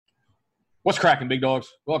What's cracking, big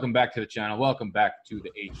dogs? Welcome back to the channel. Welcome back to the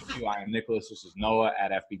HQ. I am Nicholas. This is Noah at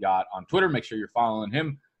FBGot on Twitter. Make sure you're following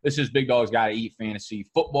him. This is Big Dogs Gotta Eat Fantasy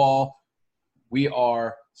Football. We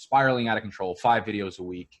are spiraling out of control. 5 videos a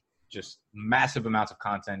week. Just massive amounts of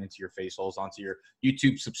content into your face holes, onto your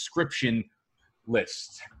YouTube subscription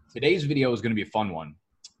list. Today's video is going to be a fun one.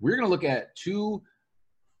 We're going to look at 2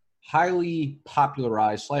 highly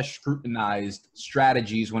popularized / scrutinized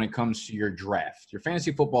strategies when it comes to your draft, your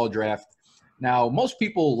fantasy football draft. Now, most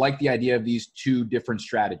people like the idea of these 2 different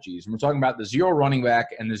strategies. And we're talking about the 0 running back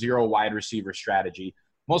and the 0 wide receiver strategy.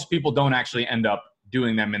 Most people don't actually end up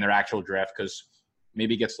doing them in their actual draft because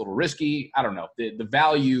maybe it gets a little risky. I don't know. The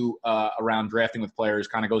value around drafting with players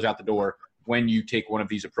kind of goes out the door when you take one of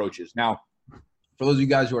these approaches. Now, for those of you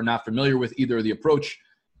guys who are not familiar with either of the approach,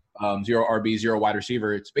 0 RB, 0 wide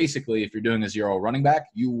receiver, it's basically if you're doing a 0 running back,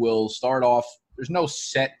 you will start off, there's no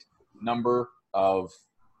set number of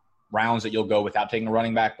rounds that you'll go without taking a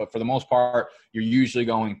running back, but for the most part, you're usually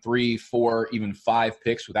going 3, 4, even 5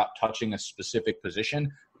 picks without touching a specific position.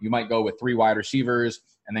 You might go with 3 wide receivers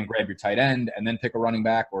and then grab your tight end and then pick a running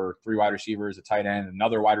back, or 3 wide receivers, a tight end,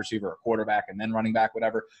 another wide receiver, a quarterback, and then running back,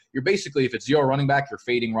 whatever. You're basically, if it's 0 running back, you're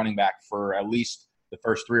fading running back for at least the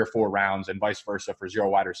first 3 or 4 rounds, and vice versa for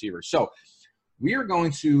 0 wide receivers. So we are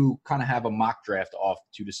going to kind of have a mock draft off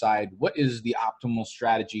to decide what is the optimal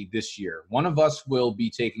strategy this year. One of us will be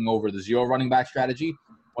taking over the 0 running back strategy.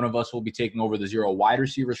 One of us will be taking over the 0 wide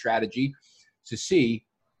receiver strategy to see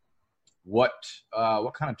what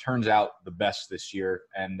kind of turns out the best this year,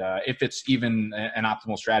 and if it's even an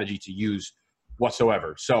optimal strategy to use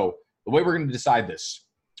whatsoever. So the way we're going to decide this,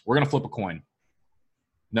 we're going to flip a coin.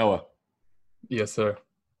 Noah. Yes, sir.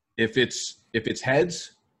 If it's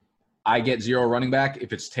heads, I get 0 running back.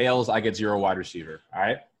 If it's tails, I get 0 wide receiver. All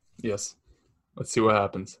right? Yes. Let's see what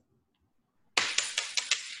happens. I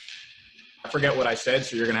forget what I said,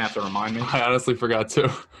 so you're going to have to remind me. I honestly forgot too.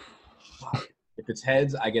 If it's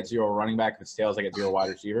heads, I get 0 running back. If it's tails, I get 0 wide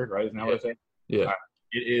receiver. Right? Isn't that what I said? Yeah. Right.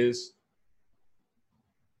 It is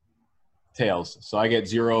tails. So I get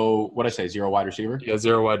 0 – what did I say, 0 wide receiver? Yeah,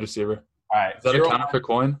 0 wide receiver. All right. Is that a counterfeit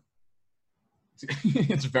coin?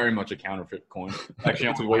 It's very much a counterfeit coin. Actually,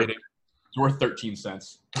 it's worth 13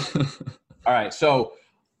 cents. All right, so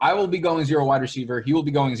I will be going 0 wide receiver. He will be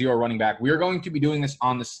going 0 running back. We are going to be doing this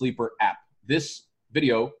on the Sleeper app. This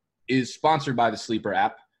video is sponsored by the Sleeper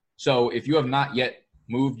app. So if you have not yet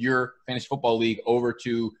moved your fantasy football league over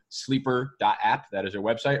to sleeper.app, that is their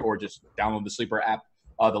website, or just download the Sleeper app.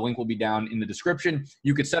 The link will be down in the description.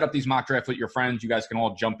 You could set up these mock drafts with your friends. You guys can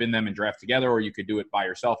all jump in them and draft together, or you could do it by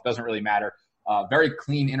yourself. Doesn't really matter. Very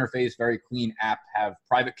clean interface, very clean app, have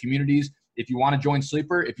private communities. If you want to join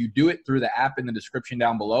Sleeper, if you do it through the app in the description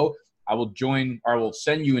down below, I will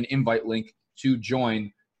send you an invite link to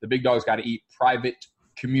join the Big Dogs Gotta Eat private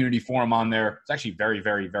community forum on there. It's actually very,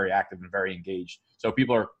 very, very active and very engaged. So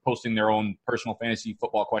people are posting their own personal fantasy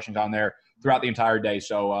football questions on there throughout the entire day.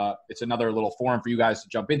 So it's another little forum for you guys to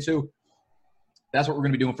jump into. That's what we're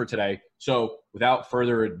going to be doing for today. So without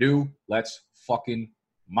further ado, let's fucking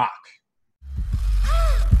mock.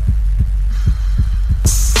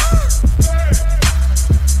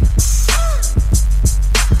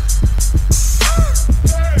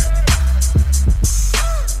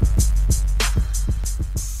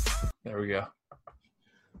 There we go.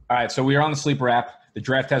 All right, so we are on the Sleeper app. The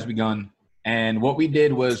draft has begun. And what we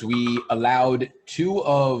did was we allowed 2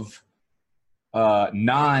 of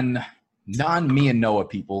non-me and Noah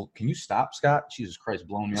people. Can you stop, Scott? Jesus Christ,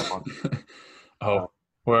 blowing me up on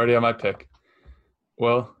We're already on my pick.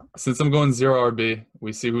 Well, since I'm going 0 RB,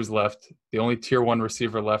 we see who's left. The only tier 1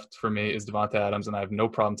 receiver left for me is Davante Adams, and I have no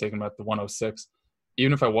problem taking him at the 106.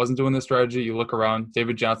 Even if I wasn't doing this strategy, you look around,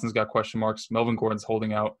 David Johnson's got question marks, Melvin Gordon's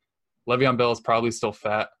holding out. Le'Veon Bell is probably still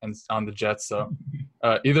fat and on the Jets. So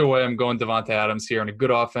either way, I'm going Davante Adams here in a good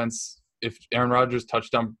offense. If Aaron Rodgers'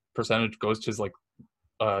 touchdown percentage goes to his like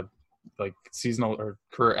seasonal or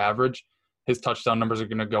career average, his touchdown numbers are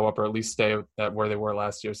going to go up or at least stay at where they were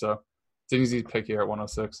last year. So it's an easy pick here at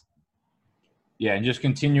 106. Yeah, and just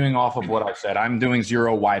continuing off of what I said, I'm doing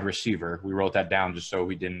 0 wide receiver. We wrote that down just so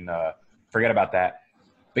we didn't forget about that.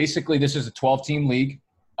 Basically, this is a 12-team league.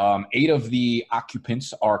 8 of the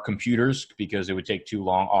occupants are computers because it would take too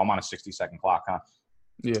long. Oh, I'm on a 60-second clock, huh?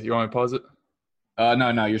 Yeah, you want me to pause it?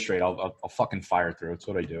 No, you're straight. I'll fucking fire through. That's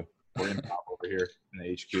what I do. We're in over here in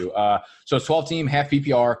the HQ. So it's 12-team, half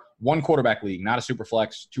PPR, 1 quarterback league, not a super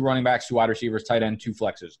flex, 2 running backs, 2 wide receivers, tight end, 2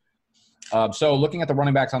 flexes. So looking at the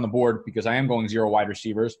running backs on the board, because I am going 0 wide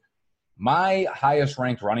receivers, my highest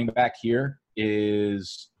ranked running back here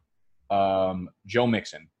is Joe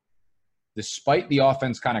Mixon. despite the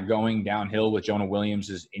offense kind of going downhill with Jonah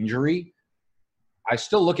Williams' injury, I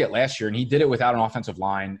still look at last year, and he did it without an offensive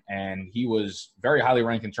line, and he was very highly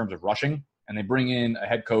ranked in terms of rushing. And they bring in a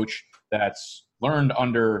head coach that's learned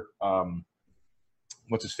under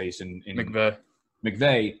what's his face in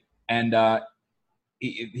McVay, and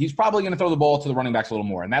he's probably going to throw the ball to the running backs a little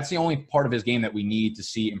more. And that's the only part of his game that we need to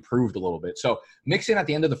see improved a little bit. So mix in at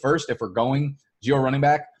the end of the first if we're going zero running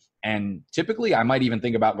back. And typically I might even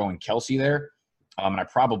think about going Kelce there. And I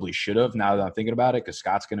probably should have now that I'm thinking about it because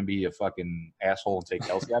Scott's going to be a fucking asshole and take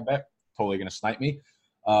Kelce, I bet. Totally going to snipe me.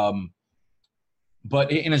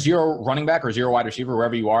 But in a zero running back or zero wide receiver,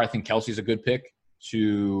 wherever you are, I think Kelce's a good pick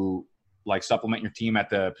to like supplement your team at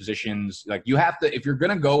the positions. Like you have to, if you're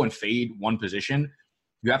going to go and fade one position,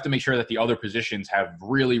 you have to make sure that the other positions have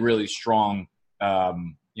really, really strong,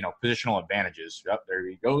 positional advantages. Yep, there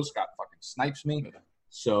he goes. Scott fucking snipes me.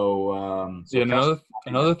 So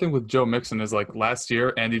another thing with Joe Mixon is like last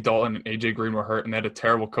year, Andy Dalton and AJ Green were hurt, and they had a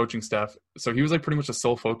terrible coaching staff. So he was like pretty much the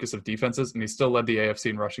sole focus of defenses, and he still led the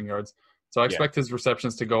AFC in rushing yards. So I expect his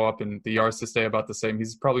receptions to go up and the yards to stay about the same.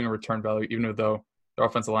 He's probably going to return value, even though the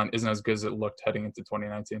offensive line isn't as good as it looked heading into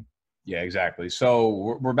 2019. Yeah, exactly.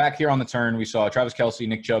 So we're back here on the turn. We saw Travis Kelce,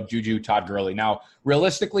 Nick Chubb, Juju, Todd Gurley. Now,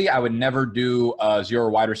 realistically, I would never do a zero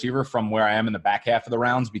wide receiver from where I am in the back half of the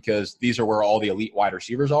rounds because these are where all the elite wide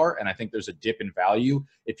receivers are, and I think there's a dip in value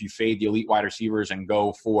if you fade the elite wide receivers and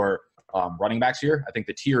go for running backs here. I think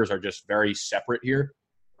the tiers are just very separate here.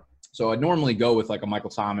 So I'd normally go with like a Michael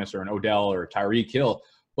Thomas or an Odell or Tyreek Hill,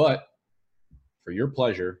 but for your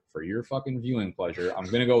pleasure, for your fucking viewing pleasure, I'm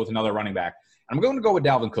going to go with another running back. I'm going to go with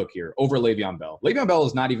Dalvin Cook here over Le'Veon Bell. Le'Veon Bell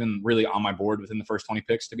is not even really on my board within the first 20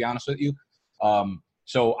 picks, to be honest with you.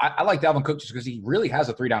 So I like Dalvin Cook just because he really has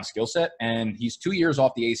a three-down skill set, and he's 2 years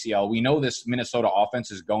off the ACL. We know this Minnesota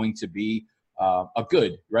offense is going to be a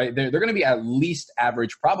good, right? They're going to be at least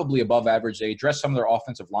average, probably above average. They address some of their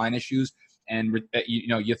offensive line issues, and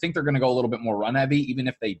you think they're going to go a little bit more run-heavy, even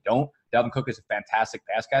if they don't. Dalvin Cook is a fantastic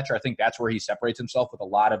pass catcher. I think that's where he separates himself with a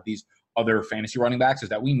lot of these other fantasy running backs is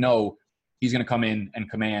that we know he's going to come in and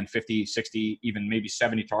command 50, 60, even maybe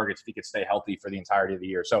 70 targets if he could stay healthy for the entirety of the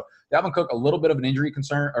year. So Dalvin Cook, a little bit of an injury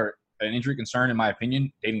concern in my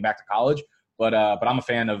opinion, dating back to college. But I'm a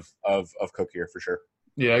fan of Cook here for sure.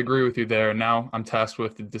 Yeah, I agree with you there. Now I'm tasked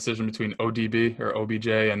with the decision between ODB or OBJ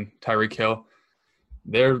and Tyreek Hill.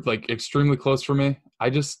 They're like extremely close for me.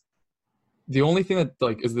 The only thing that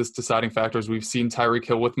like is this deciding factor is we've seen Tyreek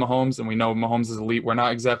Hill with Mahomes, and we know Mahomes is elite. We're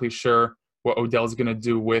not exactly sure what Odell's going to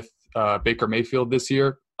do with Baker Mayfield this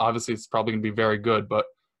year. Obviously, it's probably going to be very good, but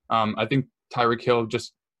I think Tyreek Hill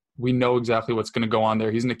we know exactly what's going to go on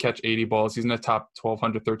there. He's going to catch 80 balls. He's going to top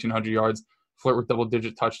 1,200, 1,300 yards, flirt with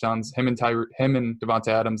double-digit touchdowns. Him and Davante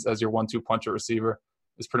Adams as your 1-2 punch at receiver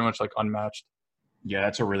is pretty much like unmatched. Yeah,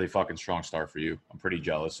 that's a really fucking strong start for you. I'm pretty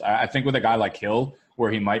jealous. I think with a guy like Hill,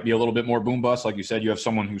 where he might be a little bit more boom bust, like you said, you have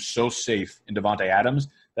someone who's so safe in Davante Adams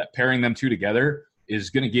that pairing them two together is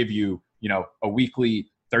going to give you, a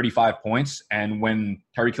weekly 35 points. And when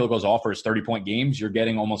Tyreek Hill goes off for his 30-point games, you're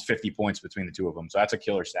getting almost 50 points between the two of them. So that's a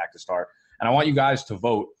killer stack to start. And I want you guys to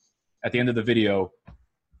vote at the end of the video,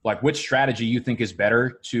 like which strategy you think is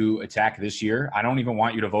better to attack this year. I don't even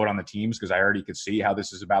want you to vote on the teams because I already could see how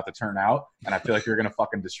this is about to turn out. And I feel like you're going to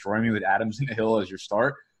fucking destroy me with Adams and Hill as your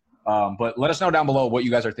start. But let us know down below what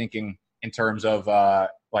you guys are thinking in terms of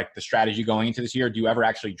like the strategy going into this year. Do you ever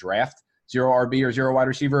actually draft zero RB or zero wide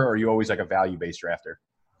receiver, or are you always like a value-based drafter?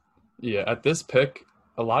 Yeah, at this pick,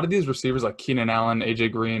 a lot of these receivers like Keenan Allen,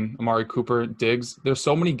 AJ Green, Amari Cooper, Diggs, there's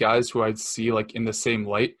so many guys who I'd see like in the same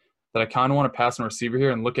light that I kind of want to pass on receiver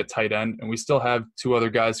here and look at tight end. And we still have two other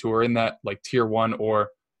guys who are in that like tier 1 or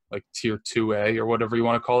like tier 2A or whatever you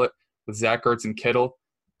want to call it with Zach Ertz and Kittle.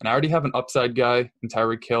 And I already have an upside guy in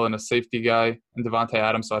Tyreek Hill and a safety guy in Davante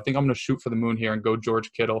Adams. So I think I'm going to shoot for the moon here and go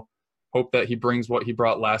George Kittle. Hope that he brings what he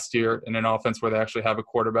brought last year in an offense where they actually have a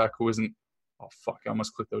quarterback who isn't – oh, fuck, I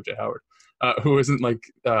almost clicked O.J. Howard. Who isn't like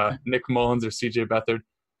Nick Mullins or C.J. Beathard.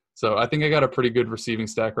 So I think I got a pretty good receiving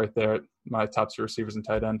stack right there at my top two receivers and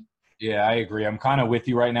tight end. Yeah, I agree. I'm kind of with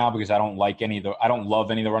you right now because I don't love any of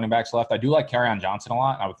the running backs left. I do like Kerryon Johnson a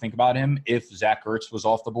lot. I would think about him if Zach Ertz was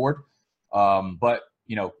off the board. But,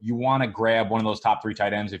 you want to grab one of those top 3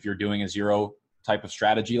 tight ends if you're doing a zero type of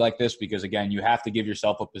strategy like this because, again, you have to give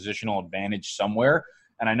yourself a positional advantage somewhere.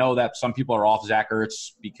 And I know that some people are off Zach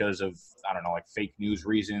Ertz because of, I don't know, like fake news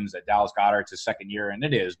reasons that Dallas Goedert's his second year, and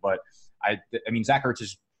it is. But, I mean, Zach Ertz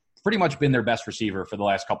has pretty much been their best receiver for the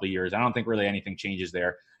last couple of years. I don't think really anything changes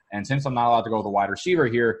there. And since I'm not allowed to go with a wide receiver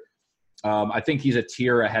here, I think he's a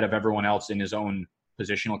tier ahead of everyone else in his own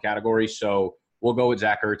positional category. So we'll go with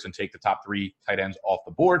Zach Ertz and take the top 3 tight ends off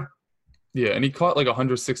the board. Yeah, and he caught like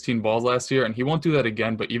 116 balls last year, and he won't do that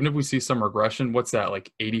again. But even if we see some regression, what's that,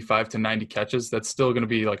 like 85 to 90 catches? That's still going to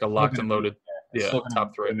be like a locked and loaded,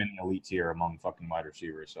 top 3. I'm in the elite tier among fucking wide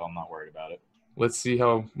receivers, so I'm not worried about it. Let's see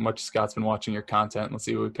how much Scott's been watching your content. Let's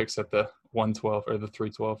see who he picks at the 112 or the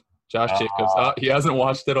 312. Josh Jacobs. He hasn't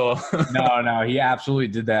watched it all. No, he absolutely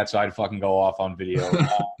did that, so I'd fucking go off on video.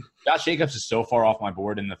 Josh Jacobs is so far off my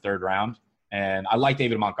board in the 3rd round, and I like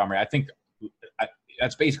David Montgomery. I think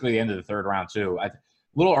that's basically the end of the 3rd round, too. A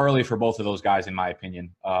little early for both of those guys, in my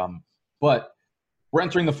opinion. But we're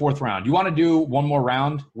entering the 4th round. Do you want to do one more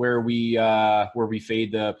round where we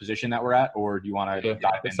fade the position that we're at, or do you want to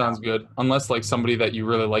dive in? That sounds good. Unless like somebody that you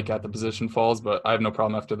really like at the position falls, but I have no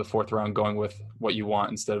problem after the 4th round going with what you want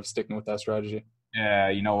instead of sticking with that strategy. Yeah,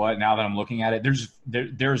 you know what? Now that I'm looking at it,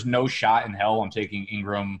 there's no shot in hell I'm taking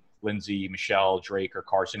Ingram, Lindsey, Michelle, Drake, or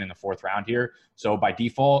Carson in the 4th round here. So by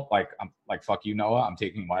default, I'm fuck you, Noah. I'm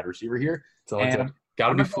taking wide receiver here.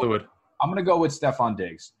 Gotta be fluid. I'm gonna go with Stephon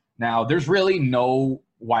Diggs. Now, there's really no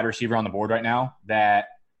wide receiver on the board right now that,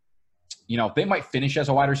 they might finish as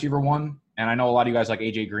a wide receiver 1. And I know a lot of you guys like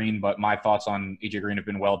AJ Green, but my thoughts on AJ Green have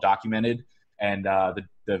been well documented. And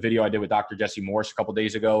the video I did with Dr. Jesse Morse a couple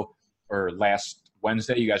days ago, or last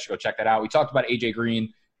Wednesday, you guys should go check that out. We talked about AJ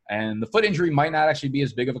Green, and the foot injury might not actually be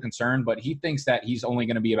as big of a concern, but he thinks that he's only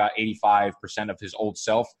going to be about 85% of his old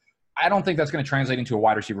self. I don't think that's going to translate into a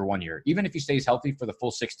wide receiver 1 year. Even if he stays healthy for the full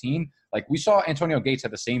 16, like we saw Antonio Gates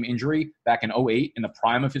had the same injury back in 2008 in the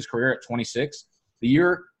prime of his career at 26. The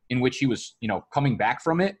year in which he was, coming back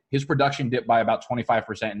from it, his production dipped by about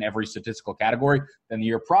 25% in every statistical category. Then the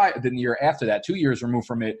year after that, 2 years removed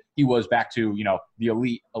from it, he was back to, the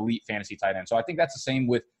elite fantasy tight end. So I think that's the same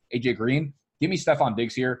with AJ Green. Give me Stephon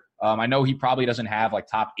Diggs here. I know he probably doesn't have like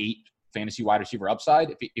top 8 fantasy wide receiver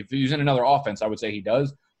upside. If he's in another offense, I would say he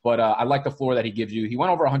does. But I like the floor that he gives you. He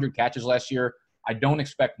went over 100 catches last year. I don't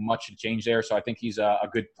expect much to change there, so I think he's a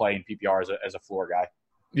good play in PPR as a floor guy.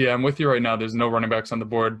 Yeah, I'm with you right now. There's no running backs on the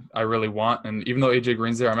board I really want. And even though AJ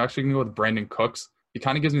Green's there, I'm actually going to go with Brandon Cooks. He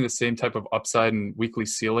kind of gives me the same type of upside and weekly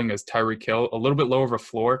ceiling as Tyreek Hill, a little bit lower of a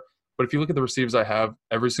floor. But if you look at the receivers I have,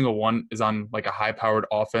 every single one is on like a high-powered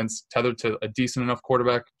offense, tethered to a decent enough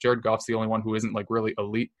quarterback. Jared Goff's the only one who isn't like really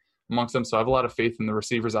elite amongst them. So I have a lot of faith in the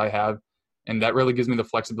receivers I have. And that really gives me the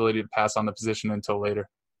flexibility to pass on the position until later.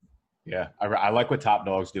 Yeah, I like what Top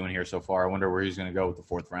Dog's doing here so far. I wonder where he's going to go with the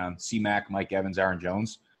 4th round. C-Mac, Mike Evans, Aaron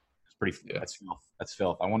Jones. It's pretty. Yeah. That's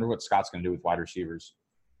filth. I wonder what Scott's going to do with wide receivers.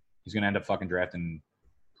 He's going to end up fucking drafting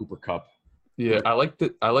Cooper Kupp. Yeah, I like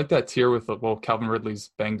that tier with Calvin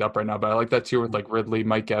Ridley's banged up right now, but I like that tier with like Ridley,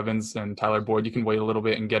 Mike Evans, and Tyler Boyd. You can wait a little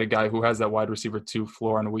bit and get a guy who has that wide receiver 2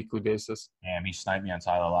 floor on a weekly basis. Damn, he sniped me on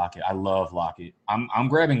Tyler Lockett. I love Lockett. I'm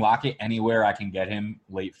grabbing Lockett anywhere I can get him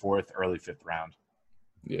late 4th, early 5th round.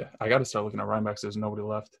 Yeah, I got to start looking at running backs. There's nobody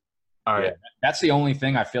left. All right. Yeah, that's the only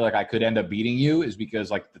thing I feel like I could end up beating you is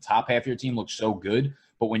because like the top half of your team looks so good,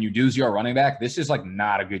 but when you do zero running back, this is like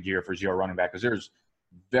not a good year for zero running back because there's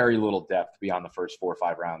very little depth beyond the first 4 or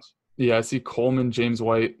 5 rounds. Yeah, I see Coleman, James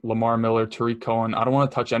White, Lamar Miller, Tariq Cohen. I don't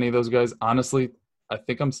want to touch any of those guys. Honestly, I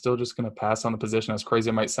think I'm still just going to pass on the position, as crazy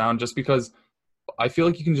it might sound, just because I feel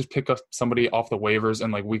like you can just pick up somebody off the waivers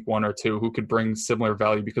in like week 1 or 2 who could bring similar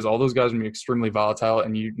value because all those guys are going to be extremely volatile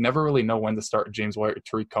and you never really know when to start James White or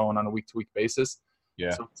Tariq Cohen on a week-to-week basis.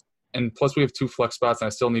 Yeah. So, and plus we have 2 flex spots and I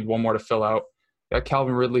still need 1 more to fill out. Got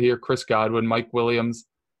Calvin Ridley here, Chris Godwin, Mike Williams.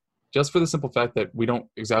 Just for the simple fact that we don't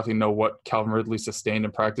exactly know what Calvin Ridley sustained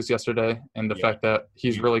in practice yesterday and the fact that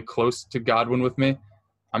he's really close to Godwin with me,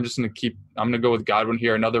 I'm going to go with Godwin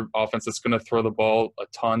here. Another offense that's going to throw the ball a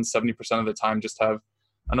ton, 70% of the time, just have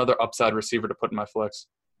another upside receiver to put in my flex.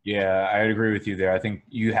 Yeah, I agree with you there. I think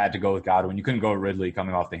you had to go with Godwin. You couldn't go with Ridley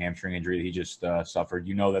coming off the hamstring injury that he just suffered.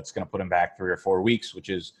 That's going to put him back 3 or 4 weeks, which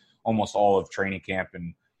is almost all of training camp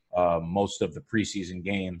and most of the preseason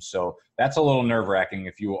games. So that's a little nerve-wracking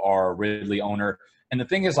if you are a Ridley owner. And the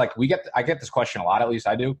thing is, like, I get this question a lot, at least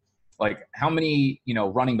I do. Like, how many,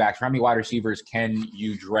 running backs, how many wide receivers can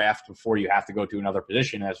you draft before you have to go to another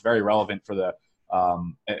position? And that's very relevant for the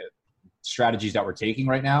strategies that we're taking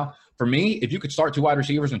right now. For me, if you could start 2 wide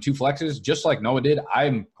receivers and 2 flexes, just like Noah did,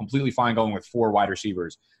 I'm completely fine going with 4 wide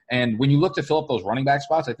receivers. And when you look to fill up those running back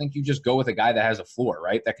spots, I think you just go with a guy that has a floor,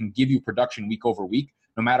 right? That can give you production week over week,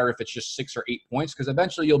 no matter if it's just 6 or 8 points, because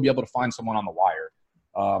eventually you'll be able to find someone on the wire.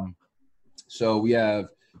 So we have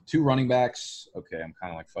 2 running backs. Okay, I'm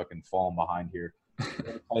kind of like fucking falling behind here.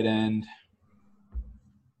 Tight end.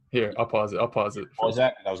 Here, I'll pause it. What was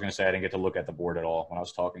that? I was going to say I didn't get to look at the board at all when I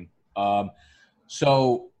was talking.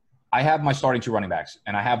 So I have my starting 2 running backs,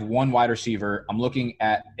 and I have 1 wide receiver. I'm looking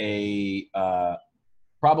at a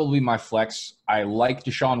probably my flex. I like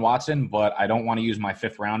Deshaun Watson, but I don't want to use my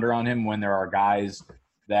 5th rounder on him when there are guys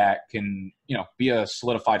that can, be a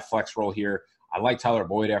solidified flex role here. I like Tyler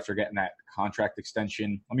Boyd after getting that contract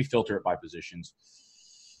extension. Let me filter it by positions.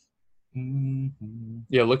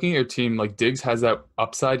 Yeah, looking at your team, like Diggs has that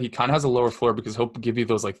upside. He kind of has a lower floor because he'll give you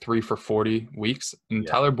those like 3 for 40 weeks. And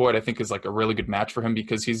Tyler Boyd, I think, is like a really good match for him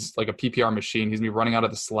because he's like a PPR machine. He's going to be running out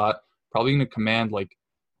of the slot, probably going to command like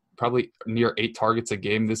probably near 8 targets a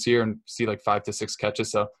game this year and see like 5 to 6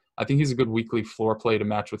 catches. So I think he's a good weekly floor play to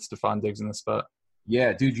match with Stephon Diggs in this spot.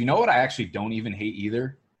 Yeah, dude, you know what I actually don't even hate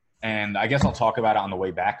either? And I guess I'll talk about it on the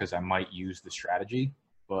way back because I might use the strategy.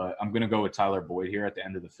 But I'm going to go with Tyler Boyd here at the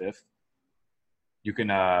end of the 5th. You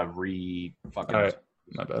can All right,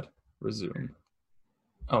 my bad. Resume.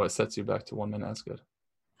 Oh, it sets you back to 1 minute. That's good.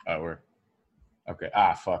 Oh, okay.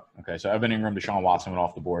 Fuck. Okay, so Evan Ingram, Deshaun Watson went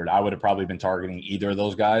off the board. I would have probably been targeting either of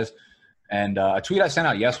those guys. And a tweet I sent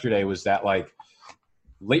out yesterday was that, like,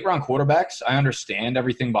 late round quarterbacks, I understand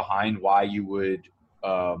everything behind why you would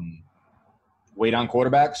wait on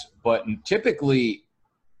quarterbacks, but typically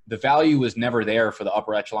the value was never there for the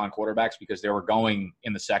upper echelon quarterbacks because they were going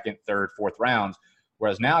in the 2nd, 3rd, 4th rounds.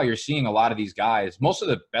 Whereas now you're seeing a lot of these guys. Most of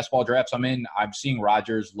the best ball drafts I'm in, I'm seeing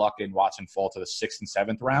Rodgers, Luck, and Watson fall to the 6th and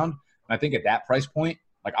 7th round. And I think at that price point,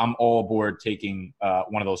 like, I'm all aboard taking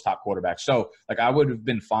one of those top quarterbacks. So, like, I would have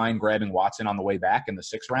been fine grabbing Watson on the way back in the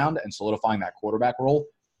 6th round and solidifying that quarterback role.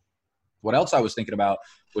 What else I was thinking about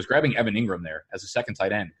was grabbing Evan Ingram there as a 2nd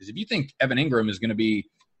tight end. Because if you think Evan Ingram is going to be,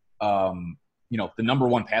 the number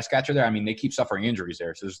 1 pass catcher there, I mean, they keep suffering injuries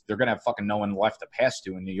there. So they're going to have fucking no one left to pass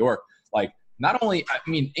to in New York. Like, not only, I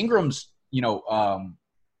mean, Ingram's, a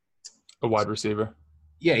wide receiver.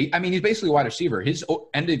 Yeah, he's basically a wide receiver. His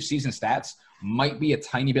end of season stats might be a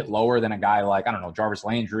tiny bit lower than a guy like, I don't know, Jarvis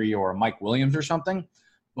Landry or Mike Williams or something.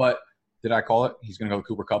 But did I call it? He's going to go with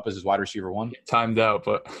Cooper Kupp as his wide receiver 1. Timed out,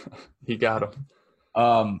 but he got him.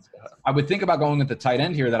 I would think about going with the tight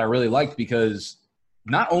end here that I really liked because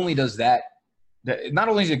not only is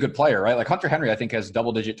he a good player, right? Like Hunter Henry, I think, has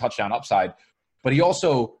double-digit touchdown upside, but he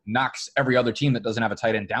also knocks every other team that doesn't have a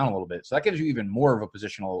tight end down a little bit. So that gives you even more of a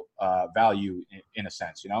positional value in a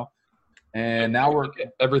sense, And now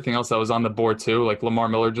everything else that was on the board too, like Lamar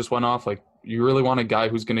Miller just went off. Like, you really want a guy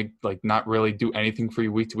who's going to like not really do anything for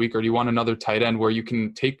you week to week, or do you want another tight end where you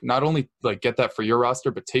can take not only like get that for your roster,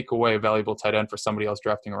 but take away a valuable tight end for somebody else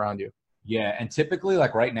drafting around you? Yeah, and typically,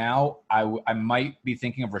 like right now, I might be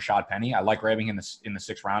thinking of Rashad Penny. I like grabbing him in the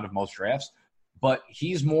 6th round of most drafts, but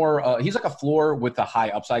he's more he's like a floor with a high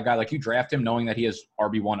upside guy. Like, you draft him knowing that he has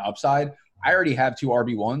RB1 upside. I already have 2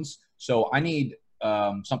 RB1s, so I need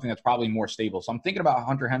something that's probably more stable. So I'm thinking about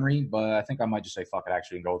Hunter Henry, but I think I might just say fuck it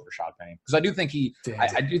actually and go with Rashad Penny because I do think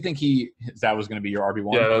that was going to be your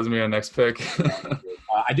RB1. Yeah, that was my next pick.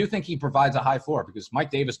 I do think he provides a high floor because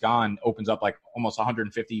Mike Davis gone opens up like almost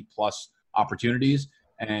 150 plus opportunities.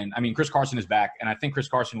 And I mean, Chris Carson is back, and I think Chris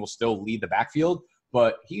Carson will still lead the backfield,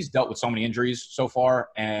 but he's dealt with so many injuries so far.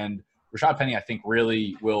 And Rashad Penny, I think,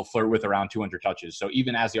 really will flirt with around 200 touches. So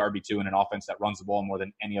even as the RB2 in an offense that runs the ball more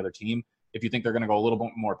than any other team, if you think they're going to go a little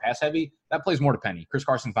bit more pass heavy, that plays more to Penny. Chris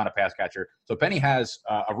Carson's not a pass catcher. So Penny has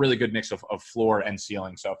a really good mix of floor and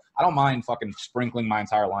ceiling. So I don't mind fucking sprinkling my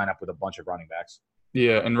entire lineup with a bunch of running backs.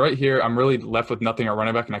 Yeah, and right here, I'm really left with nothing at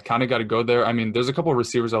running back, and I kind of got to go there. I mean, there's a couple of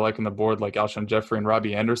receivers I like on the board, like Alshon Jeffrey and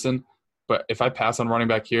Robbie Anderson. But if I pass on running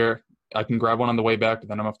back here, I can grab one on the way back, but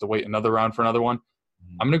then I'm going to have to wait another round for another one.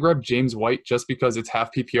 I'm going to grab James White just because it's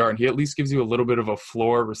half PPR, and he at least gives you a little bit of a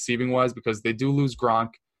floor receiving-wise because they do lose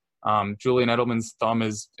Gronk. Julian Edelman's thumb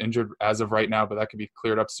is injured as of right now, but that could be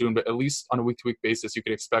cleared up soon. But at least on a week-to-week basis, you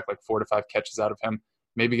could expect like 4 to 5 catches out of him,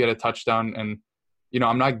 maybe get a touchdown. And,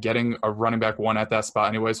 I'm not getting a running back 1 at that spot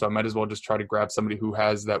anyway, so I might as well just try to grab somebody who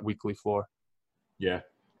has that weekly floor. Yeah,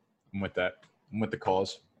 I'm with that. I'm with the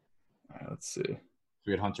cause. All right, let's see.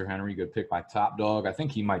 We had Hunter Henry, good pick by Top Dog. I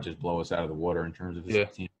think he might just blow us out of the water in terms of his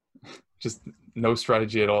team. Just no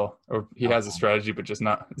strategy at all. Or he has a strategy, but just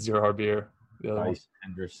not 0 RB or the other one.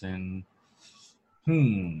 Henderson.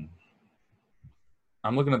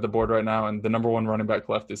 I'm looking at the board right now, and the number 1 running back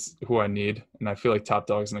left is who I need, and I feel like Top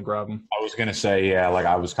Dog's going to grab him. I was going to say, yeah, like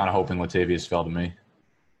I was kind of hoping Latavius fell to me.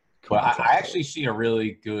 But I actually see a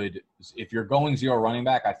really good – if you're going 0 running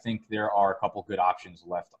back, I think there are a couple good options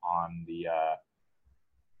left on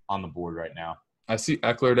the board right now. I see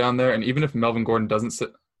Eckler down there, and even if Melvin Gordon doesn't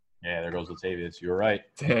sit – yeah, there goes Latavius. You're right.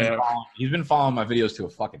 Damn. He's been following my videos to a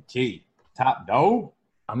fucking T. Top dog.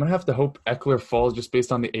 I'm going to have to hope Eckler falls just based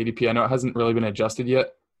on the ADP. I know it hasn't really been adjusted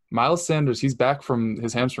yet, Miles Sanders, he's back from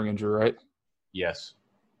his hamstring injury, right? Yes.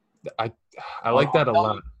 I I like that a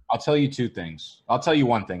lot. I'll tell you two things. I'll tell you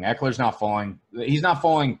one thing. Eckler's not falling. He's not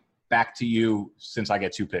falling back to you since I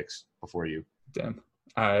get 2 picks before you. Damn.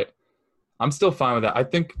 All right. I'm still fine with that. I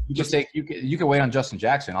think you can wait on Justin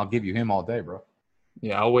Jackson. I'll give you him all day, bro.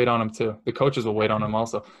 Yeah, I'll wait on him too. The coaches will wait on him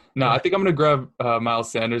also. No, I think I'm going to grab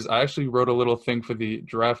Miles Sanders. I actually wrote a little thing for the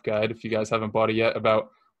draft guide, if you guys haven't bought it yet, about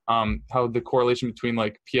how the correlation between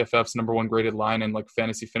like PFF's number 1 graded line and like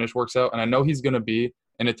fantasy finish works out. And I know he's going to be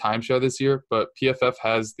in a timeshare this year, but PFF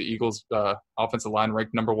has the Eagles offensive line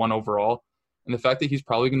ranked number 1 overall. And the fact that he's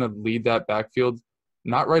probably going to lead that backfield,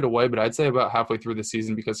 not right away, but I'd say about halfway through the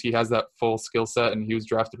season, because he has that full skill set and he was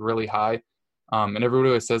drafted really high. And everybody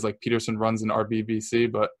always says like Peterson runs an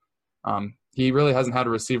RBBC, but he really hasn't had a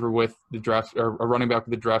receiver with the draft or a running back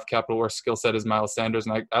with the draft capital or skill set as Miles Sanders.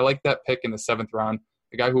 And I like that pick in the 7th round,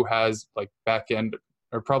 a guy who has like back end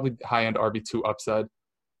or probably high end RB2 upside.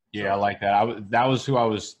 Yeah, I like that. That was who I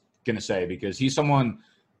was going to say, because he's someone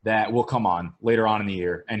that will come on later on in the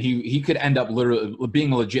year, and he could end up literally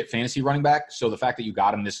being a legit fantasy running back. So the fact that you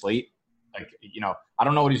got him this late, like, I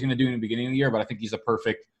don't know what he's going to do in the beginning of the year, but I think he's a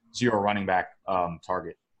perfect 0 running back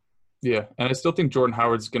target. Yeah, and I still think Jordan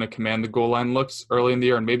Howard's going to command the goal line looks early in the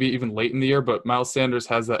year and maybe even late in the year, but Miles Sanders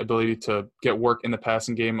has that ability to get work in the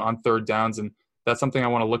passing game on 3rd downs, and that's something I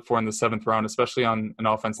want to look for in the 7th round, especially on an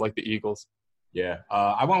offense like the Eagles. Yeah,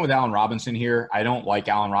 I went with Allen Robinson here. I don't like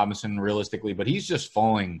Allen Robinson realistically, but he's just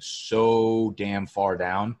falling so damn far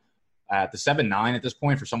down at the 7-9 at this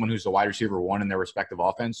point for someone who's the wide receiver 1 in their respective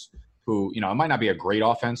offense, who, it might not be a great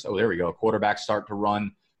offense. Oh, there we go. Quarterbacks start to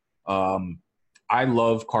run. I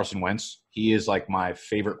love Carson Wentz. He is like my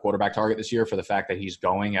favorite quarterback target this year for the fact that he's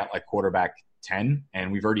going at like quarterback 10, and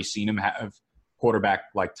we've already seen him have quarterback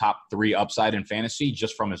like top 3 upside in fantasy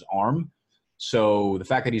just from his arm. So the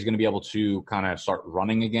fact that he's going to be able to kind of start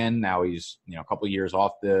running again, now he's a couple of years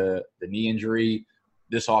off the knee injury.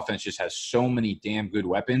 This offense just has so many damn good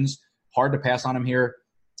weapons. Hard to pass on him here.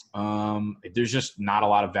 There's just not a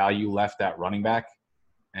lot of value left at running back.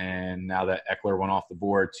 And now that Eckler went off the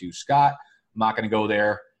board to Scott, I'm not going to go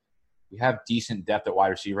there. We have decent depth at wide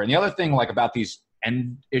receiver. And the other thing, like, about these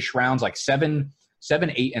end-ish rounds, like 7,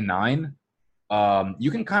 8, and 9,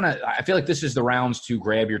 you can kind of – I feel like this is the rounds to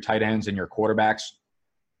grab your tight ends and your quarterbacks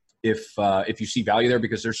if you see value there,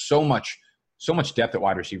 because there's so much depth at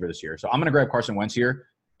wide receiver this year. So I'm going to grab Carson Wentz here.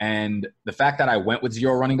 And the fact that I went with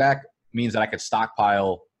 0 running back means that I could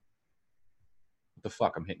stockpile – what the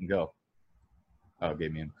fuck? I'm hitting go. Oh,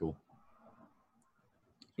 gave me in. Cool.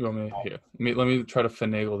 You want me here? Let me try to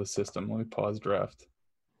finagle the system. Let me pause draft.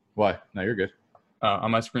 Why? No, you're good.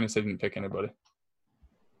 On my screen, it said didn't pick anybody.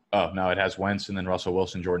 Oh, no, it has Wentz and then Russell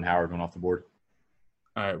Wilson, Jordan Howard went off the board.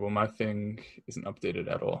 All right, well, my thing isn't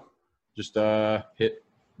updated at all. Just hit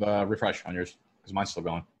refresh on yours, because mine's still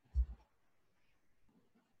going.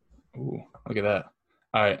 Ooh, look at that.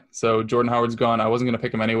 All right, so Jordan Howard's gone. I wasn't going to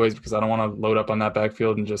pick him anyways because I don't want to load up on that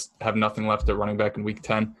backfield and just have nothing left at running back in week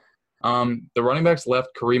 10. The running backs left,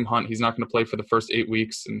 Kareem Hunt, he's not going to play for the first 8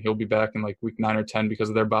 weeks, and he'll be back in like week 9 or 10 because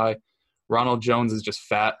of their bye. Ronald Jones is just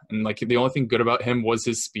fat, and like the only thing good about him was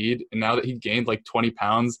his speed. And now that he gained like 20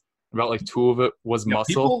 pounds, about like 2 of it was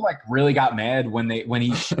muscle. People like really got mad when he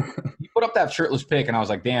put up that shirtless pic, and I was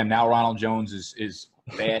like, damn, now Ronald Jones is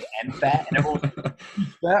bad and fat, and everyone was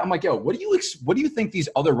fat. I'm like, yo, what do you think these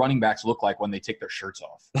other running backs look like when they take their shirts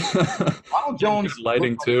off? Ronald Jones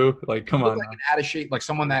lighting too, like come on, like an out of shape, like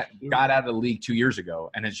someone that got out of the league 2 years ago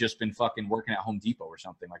and has just been fucking working at Home Depot or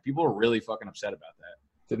something. Like, people are really fucking upset about that.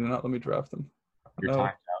 Did not let me draft him. Your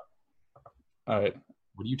time's out. All right.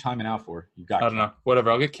 What are you timing out for? I don't know. Whatever.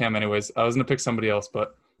 I'll get Cam anyways. I was gonna pick somebody else,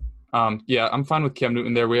 but yeah, I'm fine with Cam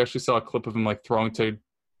Newton there. We actually saw a clip of him like throwing to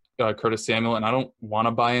Curtis Samuel, and I don't want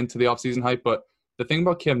to buy into the offseason hype, but the thing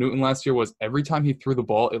about Cam Newton last year was every time he threw the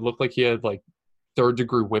ball, it looked like he had like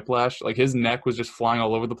 3rd-degree whiplash. Like his neck was just flying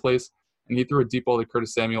all over the place, and he threw a deep ball to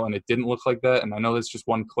Curtis Samuel, and it didn't look like that. And I know that's just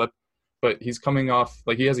one clip, but he's coming off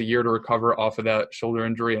like he has a year to recover off of that shoulder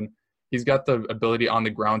injury, and he's got the ability on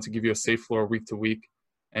the ground to give you a safe floor week to week.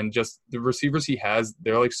 And just the receivers he has,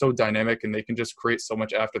 they're like so dynamic, and they can just create so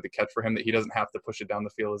much after the catch for him that he doesn't have to push it down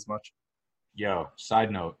the field as much. Yo,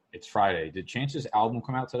 side note, it's Friday. Did Chance's album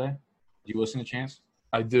come out today? Do you listen to Chance?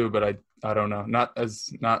 I do, but I don't know. Not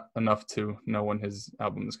enough to know when his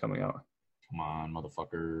album is coming out. Come on,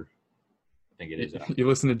 motherfucker. I think it is out. You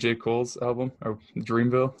listen to J. Cole's album or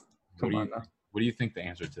Dreamville? Come on now. What do you think the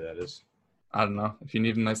answer to that is? I don't know. If you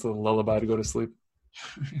need a nice little lullaby to go to sleep.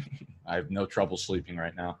 I have no trouble sleeping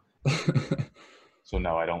right now. So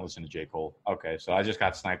no, I don't listen to J. Cole. Okay, so I just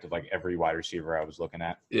got sniped with like every wide receiver I was looking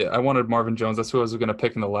at. Yeah, I wanted Marvin Jones. That's who I was going to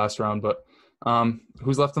pick in the last round. But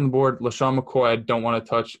who's left on the board? LaShawn McCoy, I don't want to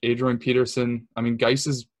touch. Adrian Peterson. I mean, Geis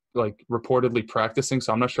is like reportedly practicing,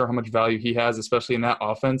 so I'm not sure how much value he has, especially in that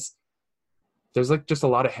offense. There's like just a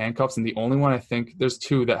lot of handcuffs, and the only one I think there's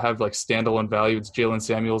two that have like standalone value. It's Jalen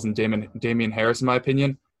Samuels and Damian Harris, in my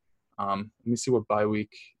opinion. Let me see what bye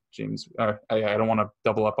week James. I don't want to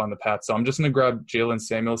double up on the Pats, so I'm just going to grab Jalen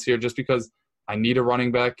Samuels here, just because I need a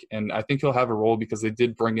running back, and I think he'll have a role because they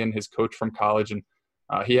did bring in his coach from college, and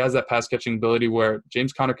he has that pass catching ability where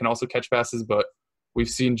James Conner can also catch passes, but we've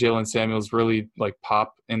seen Jalen Samuels really like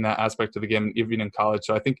pop in that aspect of the game, even in college.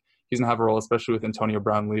 So I think he's going to have a role, especially with Antonio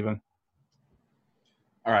Brown leaving.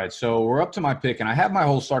 All right, so we're up to my pick, and I have my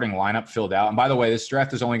whole starting lineup filled out. And by the way, this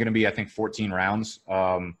draft is only going to be, I think, 14 rounds.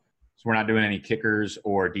 So we're not doing any kickers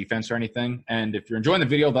or defense or anything. And if you're enjoying the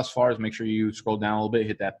video thus far, make sure you scroll down a little bit,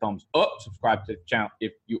 hit that thumbs up, subscribe to the channel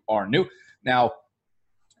if you are new. Now,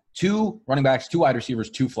 2 running backs, 2 wide receivers,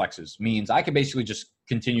 2 flexes means I can basically just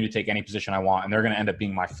continue to take any position I want, and they're going to end up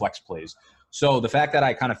being my flex plays. So the fact that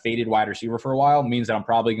I kind of faded wide receiver for a while means that I'm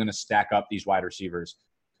probably going to stack up these wide receivers.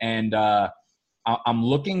 And I'm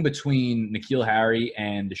looking between N'Keal Harry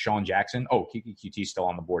and Deshaun Jackson. Oh, Keke QT is still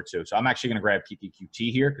on the board too. So I'm actually going to grab Keke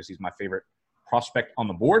QT here because he's my favorite prospect on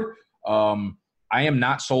the board. I am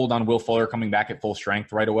not sold on Will Fuller coming back at full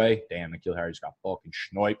strength right away. Damn, N'Keal Harry's got fucking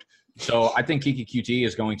sniped. So I think Keke QT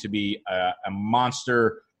is going to be a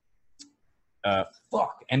monster.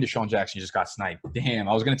 And Deshaun Jackson just got sniped. Damn,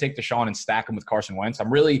 I was going to take Deshaun and stack him with Carson Wentz.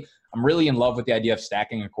 I'm really in love with the idea of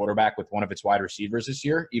stacking a quarterback with one of its wide receivers this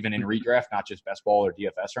year, even in redraft, not just best ball or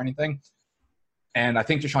DFS or anything. And I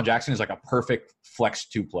think Deshaun Jackson is like a perfect flex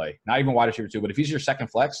 2 play. Not even wide receiver 2, but if he's your second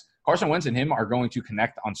flex, Carson Wentz and him are going to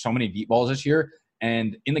connect on so many deep balls this year.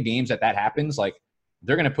 And in the games that happens, like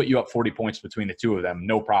they're going to put you up 40 points between the two of them,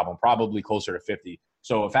 no problem, probably closer to 50.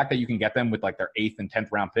 So the fact that you can get them with like their 8th and 10th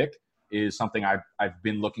round pick is something I've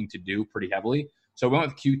been looking to do pretty heavily. So we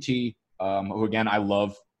went with QT, who again I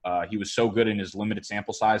love. He was so good in his limited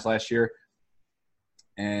sample size last year.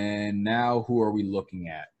 And now who are we looking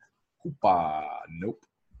at? Nope.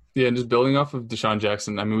 Yeah, and just building off of Deshaun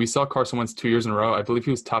Jackson, I mean, we saw Carson Wentz 2 years in a row. I believe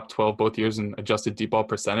he was top 12 both years in adjusted deep ball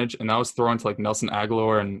percentage, and that was thrown to like Nelson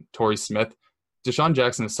Aguilar and Torrey Smith. Deshaun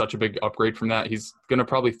Jackson is such a big upgrade from that. He's going to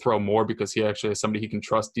probably throw more because he actually has somebody he can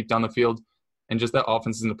trust deep down the field. And just that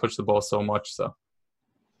offense is going to push the ball so much. So,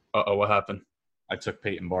 what happened? I took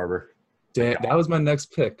Peyton Barber. Damn, that was my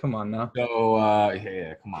next pick. Come on now. So,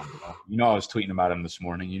 yeah, come on, bro. You know I was tweeting about him this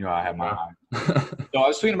morning. You know I had my eye. So I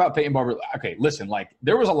was tweeting about Peyton Barber. Okay, listen, like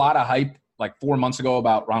there was a lot of hype like 4 months ago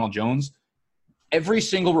about Ronald Jones. Every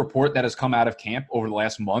single report that has come out of camp over the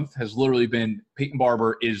last month has literally been Peyton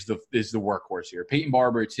Barber is the workhorse here. Peyton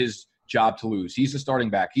Barber, it's his job to lose. He's the starting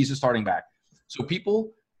back. So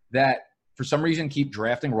people that for some reason keep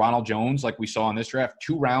drafting Ronald Jones like we saw in this draft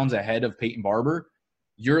 2 rounds ahead of Peyton Barber,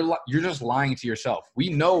 you're just lying to yourself. We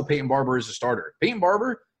know Peyton Barber is a starter. Peyton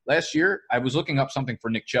Barber, last year, I was looking up something for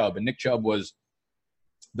Nick Chubb, and Nick Chubb was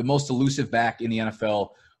the most elusive back in the NFL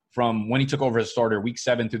from when he took over as starter week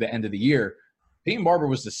 7 through the end of the year. Peyton Barber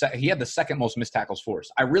was he had the second most missed tackles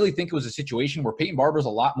forced. I really think it was a situation where Peyton Barber is a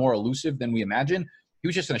lot more elusive than we imagine. He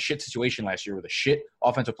was just in a shit situation last year with a shit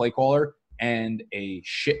offensive play caller and a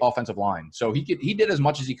shit offensive line. So he did as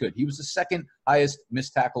much as he could. He was the second highest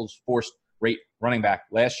missed tackles forced rate running back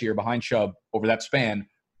last year behind Chubb over that span,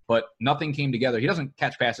 but nothing came together. He doesn't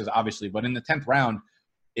catch passes, obviously, but in the 10th round,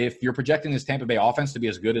 if you're projecting this Tampa Bay offense to be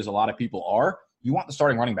as good as a lot of people are, you want the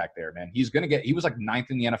starting running back there, man. He was like 9th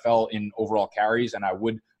in the NFL in overall carries, and I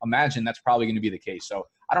would imagine that's probably going to be the case. So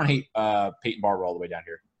I don't hate Peyton Barber all the way down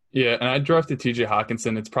here. Yeah, and I drafted TJ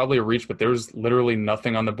Hawkinson. It's probably a reach, but there was literally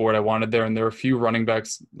nothing on the board I wanted there. And there are a few running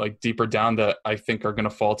backs like deeper down that I think are going to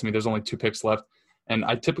fall to me. There's only 2 picks left. And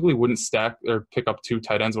I typically wouldn't stack or pick up 2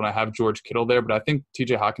 tight ends when I have George Kittle there. But I think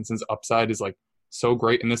TJ Hawkinson's upside is like so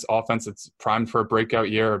great in this offense. It's primed for a breakout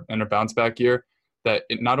year and a bounce back year that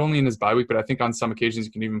not only in his bye week, but I think on some occasions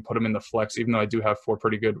you can even put him in the flex, even though I do have 4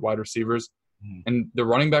 pretty good wide receivers. Mm-hmm. And the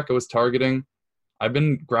running back I was targeting, I've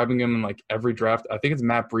been grabbing him in like every draft. I think it's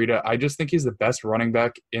Matt Breida. I just think he's the best running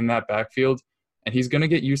back in that backfield. And he's going to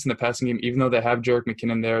get used in the passing game, even though they have Jerick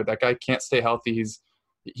McKinnon there. That guy can't stay healthy.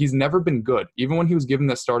 He's never been good. Even when he was given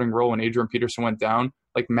the starting role when Adrian Peterson went down,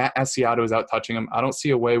 like Matt Asiato is out-touching him. I don't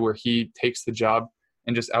see a way where he takes the job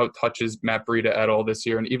and just out-touches Matt Breida at all this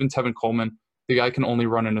year. And even Tevin Coleman, the guy can only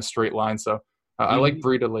run in a straight line. So I like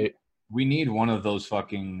Breida late. We need one of those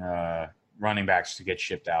fucking running backs to get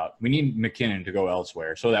shipped out. We need McKinnon to go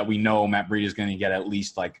elsewhere so that we know Matt Breida is going to get at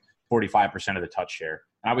least like 45% of the touch share.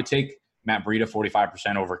 And I would take Matt Breida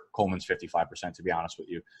 45% over Coleman's 55%, to be honest with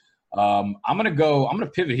you. I'm going to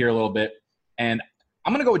pivot here a little bit, and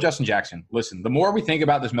I'm going to go with Justin Jackson. Listen, the more we think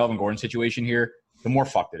about this Melvin Gordon situation here, the more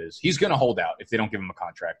fucked it is. He's going to hold out if they don't give him a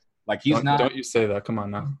contract. Like, he's not. Don't you say that. Come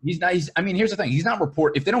on now. He's not. I mean, here's the thing. He's not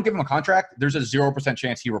if they don't give him a contract, there's a 0%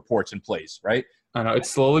 chance he reports and plays, right? I know.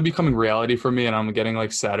 It's slowly becoming reality for me, and I'm getting,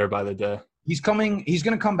 like, sadder by the day. He's going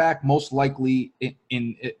to come back most likely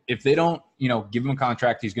if they don't, give him a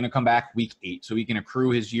contract, he's going to come back week 8 so he can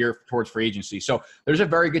accrue his year towards free agency. So there's a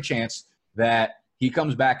very good chance that he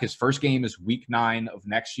comes back. His first game is week 9 of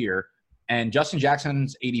next year. And Justin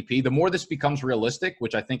Jackson's ADP, the more this becomes realistic,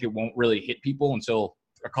 which I think it won't really hit people until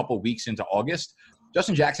a couple weeks into August,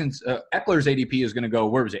 Justin Jackson's Eckler's ADP is going to go,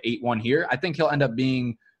 where was it, 8-1 here? I think he'll end up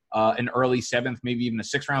being an early 7th, maybe even a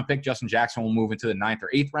 6th round pick. Justin Jackson will move into the 9th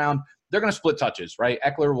or 8th round. They're going to split touches, right?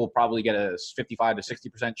 Eckler will probably get a 55 to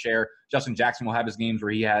 60% share. Justin Jackson will have his games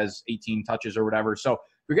where he has 18 touches or whatever. So if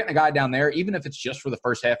you're getting a guy down there, even if it's just for the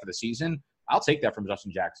first half of the season, I'll take that from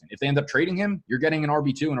Justin Jackson. If they end up trading him, you're getting an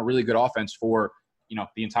RB2 and a really good offense for,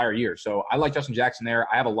 the entire year. So I like Justin Jackson there.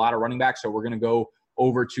 I have a lot of running backs, so we're going to go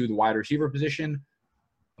over to the wide receiver position.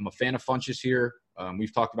 I'm a fan of Funchess here.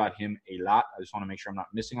 We've talked about him a lot. I just want to make sure I'm not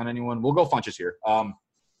missing on anyone. We'll go Funchess here.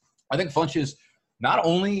 I think Funchess, not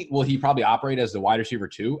only will he probably operate as the wide receiver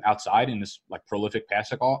 2 outside in this like prolific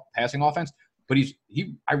passing offense, but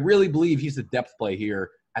I really believe he's the depth play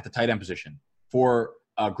here at the tight end position for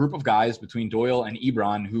a group of guys between Doyle and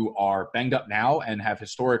Ebron who are banged up now and have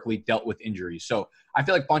historically dealt with injuries. So I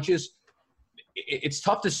feel like Funchess, it's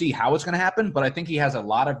tough to see how it's going to happen, but I think he has a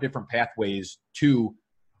lot of different pathways to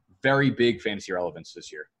very big fantasy relevance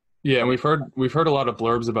this year. Yeah, and we've heard a lot of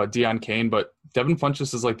blurbs about Deion Kane, but Devin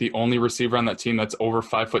Funchess is like the only receiver on that team that's over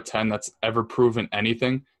 5'10" that's ever proven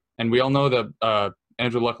anything. And we all know that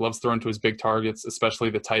Andrew Luck loves throwing to his big targets,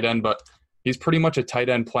 especially the tight end, but he's pretty much a tight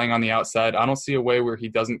end playing on the outside. I don't see a way where he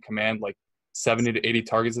doesn't command like 70 to 80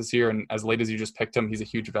 targets this year, and as late as you just picked him, he's a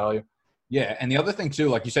huge value. Yeah, and the other thing too,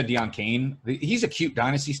 like you said, Deion Kane, he's a cute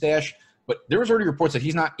dynasty stash, but there was already reports that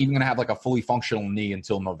he's not even going to have like a fully functional knee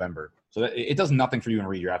until November. So it does nothing for you in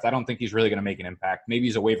redraft. I don't think he's really going to make an impact. Maybe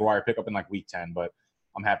he's a waiver wire pickup in like week 10, but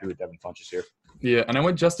I'm happy with Devin Funchess here. Yeah, and I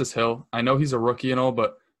went Justice Hill. I know he's a rookie and all,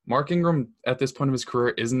 but Mark Ingram at this point of his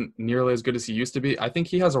career isn't nearly as good as he used to be. I think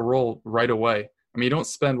he has a role right away. I mean, you don't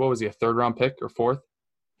spend, what was he, a 3rd round pick or 4th?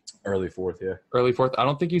 Early 4th, yeah. Early 4th. I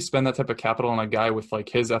don't think you spend that type of capital on a guy with like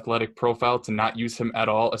his athletic profile to not use him at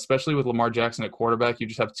all, especially with Lamar Jackson at quarterback. You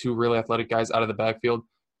just have 2 really athletic guys out of the backfield.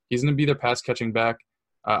 He's going to be their pass catching back.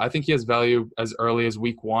 I think he has value as early as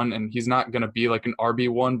week 1, and he's not going to be like an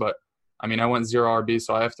RB1, but I mean, I went 0 RB,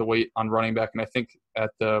 so I have to wait on running back. And I think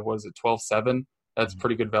at the, 12-7, that's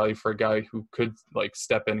pretty good value for a guy who could like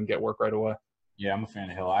step in and get work right away. Yeah, I'm a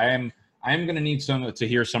fan of Hill. I am going to need to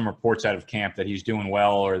hear some reports out of camp that he's doing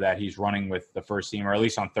well or that he's running with the first team or at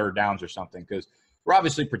least on 3rd downs or something, because we're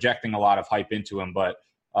obviously projecting a lot of hype into him, but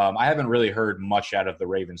I haven't really heard much out of the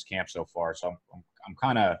Ravens camp so far. So I'm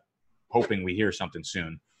kind of hoping we hear something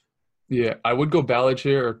soon. Yeah, I would go Ballage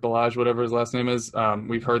here, or Balaj, whatever his last name is.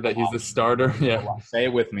 We've heard that he's the starter. Yeah. Say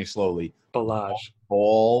it with me slowly. Balaj.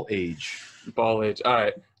 Ball age. All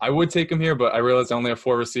right. I would take him here, but I realized I only have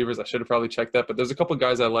 4 receivers. I should have probably checked that. But there's a couple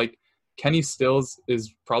guys I like. Kenny Stills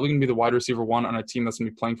is probably going to be the wide receiver 1 on a team that's going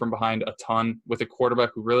to be playing from behind a ton with a quarterback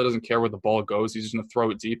who really doesn't care where the ball goes. He's just going to throw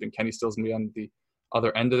it deep, and Kenny Stills is going to be on the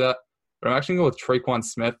other end of that. But I'm actually going to go with Traquan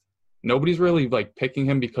Smith. Nobody's really like picking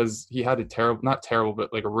him because he had not terrible,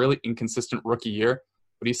 but like a really inconsistent rookie year.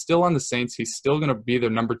 But he's still on the Saints. He's still going to be their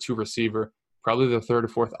number 2 receiver, probably the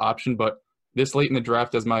 3rd or 4th option. But this late in the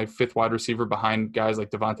draft as my 5th wide receiver behind guys like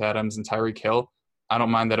Devonta Adams and Tyreek Hill, I don't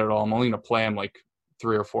mind that at all. I'm only going to play him like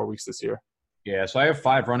 3 or 4 weeks this year. Yeah, so I have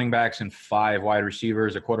 5 running backs and 5 wide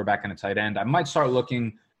receivers, a quarterback and a tight end. I might start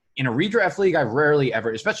looking in a redraft league. I've rarely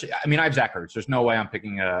ever, especially, I mean, I have Zach Ertz. There's no way I'm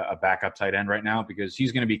picking a backup tight end right now because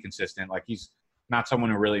he's going to be consistent. Like, he's not someone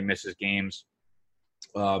who really misses games.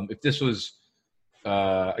 If this was,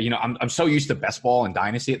 I'm so used to best ball and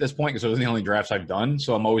dynasty at this point because those are the only drafts I've done.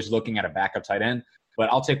 So I'm always looking at a backup tight end.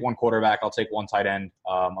 But I'll take 1 quarterback. I'll take 1 tight end,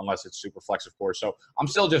 unless it's super flex, of course. So I'm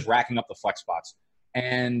still just racking up the flex spots.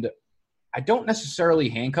 And I don't necessarily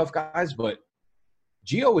handcuff guys, but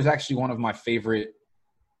Gio is actually one of my favorite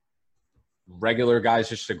regular guys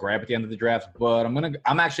just to grab at the end of the draft. But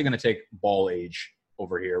I'm actually gonna take Ball Age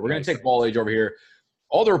over here. We're gonna take Ball Age over here.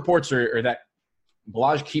 All the reports are that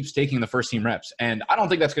Balaj keeps taking the first team reps. And I don't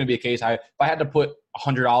think that's going to be a case. If I had to put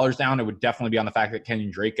 $100 down, it would definitely be on the fact that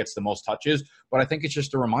Kenyon Drake gets the most touches. But I think it's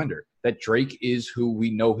just a reminder that Drake is who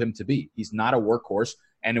we know him to be. He's not a workhorse.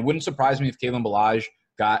 And it wouldn't surprise me if Kalen Balaj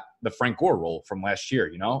got the Frank Gore role from last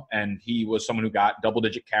year, and he was someone who got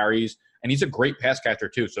double-digit carries. And he's a great pass catcher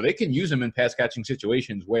too. So they can use him in pass catching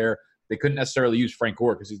situations where they couldn't necessarily use Frank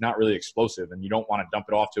Gore because he's not really explosive. And you don't want to dump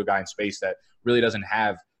it off to a guy in space that really doesn't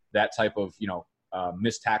have that type of,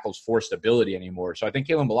 missed tackles, forced ability anymore. So I think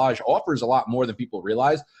Kalen Balaj offers a lot more than people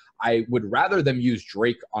realize. I would rather them use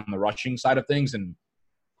Drake on the rushing side of things and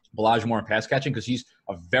Balaj more in pass catching because he's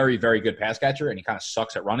a very, very good pass catcher and he kind of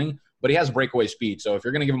sucks at running, but he has breakaway speed. So if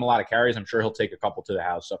you're going to give him a lot of carries, I'm sure he'll take a couple to the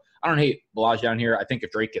house. So I don't hate Balaj down here. I think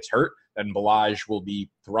if Drake gets hurt, then Balaj will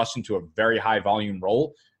be thrust into a very high volume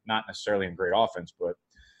role, not necessarily in great offense, but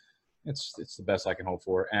it's the best I can hope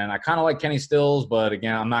for. And I kind of like Kenny Stills, but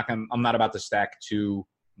again, I'm not about to stack two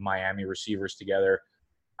Miami receivers together.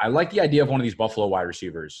 I like the idea of one of these Buffalo wide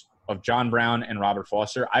receivers of John Brown and Robert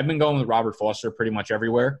Foster. I've been going with Robert Foster pretty much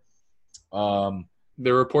everywhere.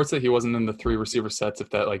 There are reports that he wasn't in the 3 receiver sets, if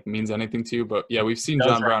that means anything to you. But yeah, we've seen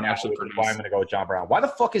John Brown actually produce. Why I'm going to go with John Brown. Why the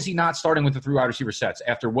fuck is he not starting with the 3 wide receiver sets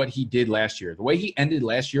after what he did last year? The way he ended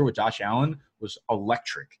last year with Josh Allen was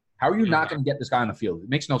electric. How are you not going to get this guy on the field? It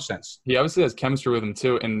makes no sense. He obviously has chemistry with him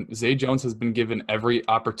too. And Zay Jones has been given every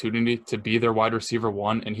opportunity to be their wide receiver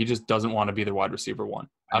 1, and he just doesn't want to be their wide receiver 1.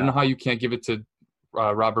 I don't know how you can't give it to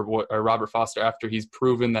Robert Foster after he's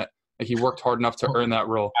proven that he worked hard enough to earn that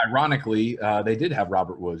role. Ironically, they did have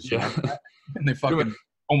Robert Woods. Yeah. And they fucking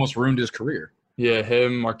almost ruined his career. Yeah,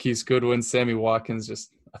 him, Marquise Goodwin, Sammy Watkins,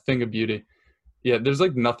 just a thing of beauty. Yeah, there's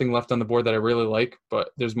nothing left on the board that I really like,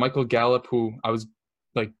 but there's Michael Gallup, who I was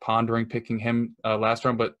pondering picking him last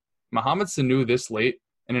round, but Mohamed Sanu this late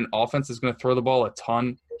in an offense is going to throw the ball a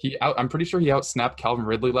ton. I'm pretty sure he outsnapped Calvin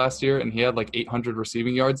Ridley last year, and he had 800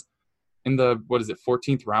 receiving yards in the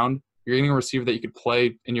 14th round. You're getting a receiver that you could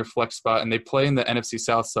play in your flex spot, and they play in the NFC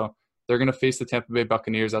South, so they're going to face the Tampa Bay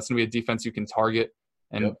Buccaneers. That's going to be a defense you can target,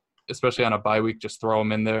 and especially on a bye week, just throw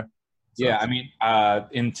them in there. So. Yeah, I mean,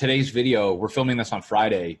 in today's video, we're filming this on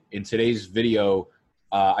Friday. In today's video,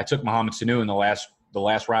 I took Mohamed Sanu in the last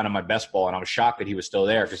round of my best ball, and I was shocked that he was still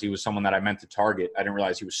there because he was someone that I meant to target. I didn't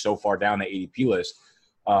realize he was so far down the ADP list.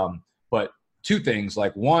 But 2 things,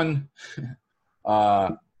 one,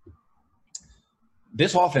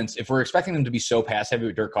 this offense, if we're expecting them to be so pass heavy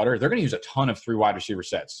with Dirk Cutter, they're going to use a ton of 3 wide receiver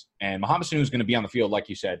sets. And Mohamed Sanu is going to be on the field, like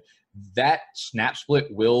you said. That snap split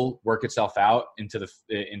will work itself out into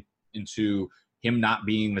into him not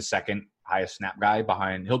being the second highest snap guy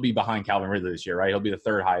behind. He'll be behind Calvin Ridley this year, right? He'll be the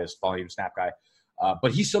 3rd highest volume snap guy.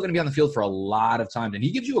 But he's still going to be on the field for a lot of times, and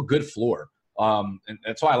he gives you a good floor. And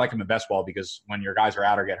that's why I like him in best ball, because when your guys are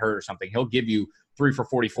out or get hurt or something, he'll give you 3 for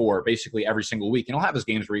 44 basically every single week. And he'll have his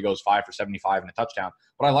games where he goes 5 for 75 and a touchdown.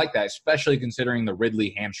 But I like that, especially considering the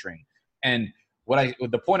Ridley hamstring. And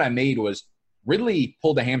the point I made was Ridley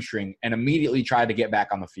pulled a hamstring and immediately tried to get back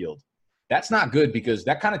on the field. That's not good, because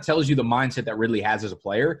that kind of tells you the mindset that Ridley has as a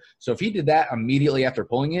player. So if he did that immediately after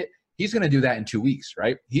pulling it, he's going to do that in 2 weeks,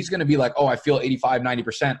 right? He's going to be like, oh, I feel 85,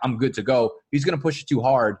 90%. I'm good to go. He's going to push it too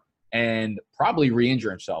hard and probably re-injure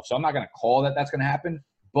himself. So I'm not going to call that that's going to happen.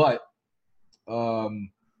 But, sorry,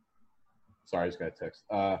 I just got a text.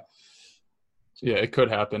 Yeah, it could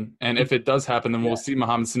happen. And if it does happen, then we'll see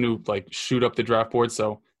Mohamed Sanu shoot up the draft board.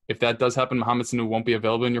 So if that does happen, Mohamed Sanu won't be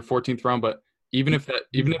available in your 14th round. But he's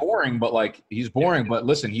boring, but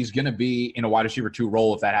listen, he's going to be in a wide receiver 2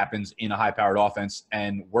 role if that happens in a high-powered offense.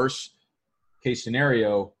 And worst case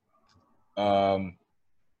scenario, I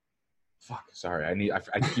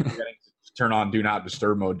keep forgetting to turn on do not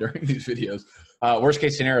disturb mode during these videos. Worst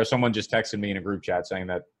case scenario, someone just texted me in a group chat saying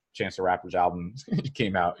that Chance the Rapper's album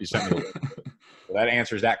came out. You sent me the link. So that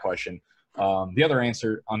answers that question. The other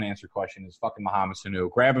unanswered question is fucking Mohamed Sanu.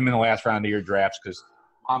 Grab him in the last round of your drafts, because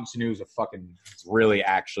Mohamed Sanu is a fucking really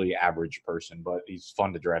actually average person, but he's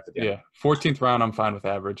fun to draft at the end. Yeah, 14th round, I'm fine with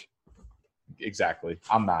average. Exactly.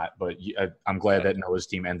 I'm not, but I'm glad that Noah's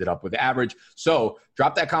team ended up with average. So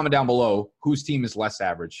drop that comment down below. Whose team is less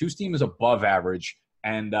average? Whose team is above average?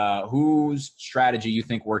 And whose strategy you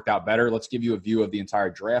think worked out better? Let's give you a view of the entire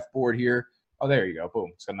draft board here. Oh, there you go.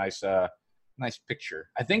 Boom. It's a nice picture.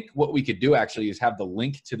 I think what we could do actually is have the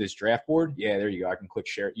link to this draft board. Yeah, there you go. I can click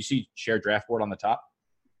share. You see share draft board on the top?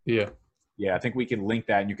 Yeah. Yeah, I think we can link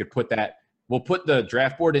that, and you could put that. We'll put the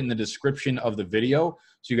draft board in the description of the video,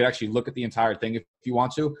 so you could actually look at the entire thing if you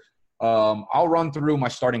want to. I'll run through my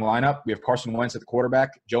starting lineup. We have Carson Wentz at the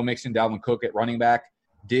quarterback, Joe Mixon, Dalvin Cook at running back,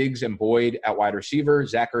 Diggs and Boyd at wide receiver,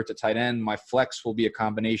 Zach Ertz at tight end. My flex will be a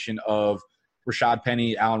combination of Rashad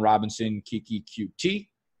Penny, Allen Robinson, Kiki QT.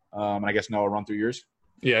 And I guess Noah, run through yours.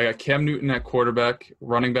 Yeah, I got Cam Newton at quarterback.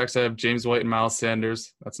 Running backs, I have James White and Miles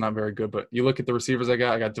Sanders. That's not very good, but you look at the receivers I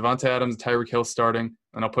got Devonta Adams, Tyreek Hill starting,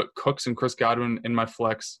 and I'll put Cooks and Chris Godwin in my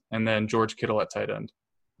flex, and then George Kittle at tight end.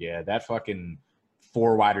 Yeah, that fucking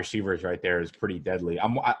 4 wide receivers right there is pretty deadly.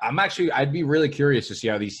 I'd be really curious to see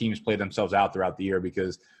how these teams play themselves out throughout the year,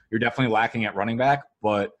 because you're definitely lacking at running back.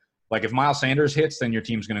 But like if Miles Sanders hits, then your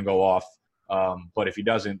team's going to go off. But if he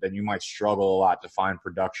doesn't, then you might struggle a lot to find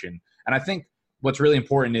production. And I think what's really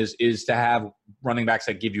important is to have running backs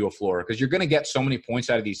that give you a floor, because you're going to get so many points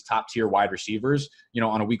out of these top tier wide receivers,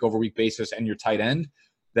 on a week over week basis, and your tight end,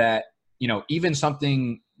 that, even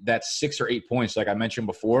something that's 6 or 8 points, like I mentioned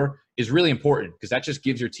before, is really important, because that just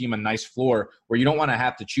gives your team a nice floor where you don't want to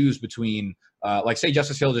have to choose between, like say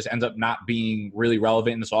Justice Hill just ends up not being really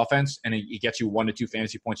relevant in this offense and it gets you 1 to 2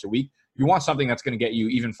 fantasy points a week. You want something that's going to get you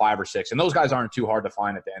even 5 or 6. And those guys aren't too hard to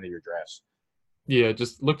find at the end of your drafts. Yeah,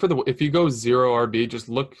 just look for if you go 0 RB, just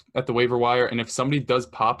look at the waiver wire. And if somebody does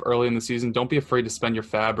pop early in the season, don't be afraid to spend your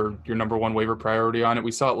fab or your number 1 waiver priority on it.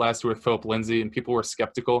 We saw it last year with Philip Lindsay, and people were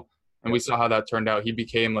skeptical. And we saw how that turned out. He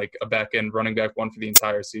became like a back-end running back 1 for the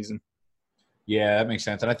entire season. Yeah, that makes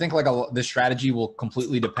sense. And I think this strategy will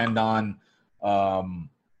completely depend on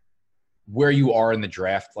where you are in the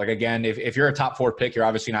draft. Like, again, if you're a top 4 pick, you're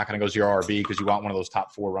obviously not going to go 0 RB because you want one of those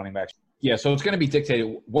top 4 running backs. Yeah, so it's going to be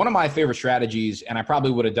dictated. One of my favorite strategies, and I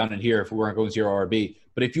probably would have done it here if we weren't going 0 RB,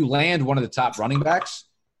 but if you land one of the top running backs,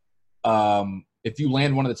 and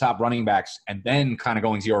then kind of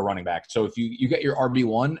going 0 running back. So if you get your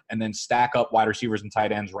RB1 and then stack up wide receivers and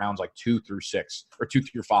tight ends rounds like 2 through 6 or 2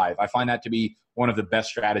 through 5, I find that to be one of the best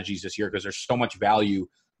strategies this year, because there's so much value,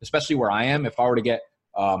 especially where I am. If I were to get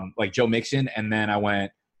like Joe Mixon and then I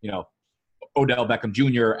went, Odell Beckham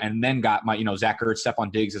Jr. and then got my, Zach Ertz,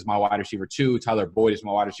 Stephon Diggs as my wide receiver 2, Tyler Boyd as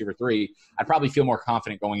my wide receiver 3, I'd probably feel more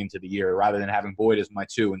confident going into the year rather than having Boyd as my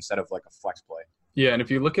 2 instead of like a flex play. Yeah, and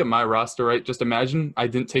if you look at my roster, right, just imagine I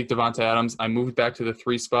didn't take Devonta Adams. I moved back to the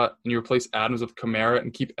 3 spot, and you replace Adams with Kamara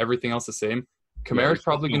and keep everything else the same. Kamara's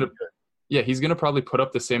probably going to – yeah, he's going to probably put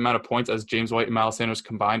up the same amount of points as James White and Miles Sanders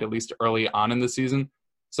combined, at least early on in the season.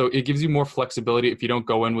 So it gives you more flexibility if you don't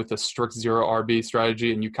go in with a strict 0 RB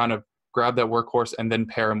strategy and you kind of grab that workhorse and then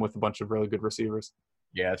pair him with a bunch of really good receivers.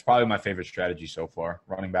 Yeah, it's probably my favorite strategy so far,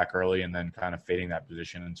 running back early and then kind of fading that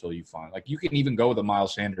position until you find – like you can even go with a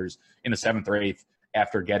Miles Sanders in the 7th or 8th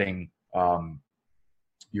after getting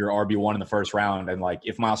your RB1 in the first round. And, like,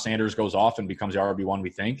 if Miles Sanders goes off and becomes the RB1 we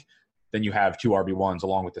think, then you have 2 RB1s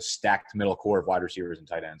along with the stacked middle core of wide receivers and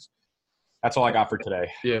tight ends. That's all I got for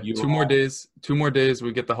today. Yeah, 2 more days. 2 more days,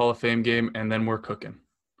 we get the Hall of Fame game, and then we're cooking.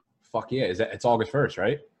 Fuck yeah. It's August 1st,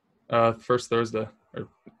 right? First Thursday. Or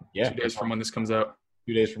 2 days from when this comes out.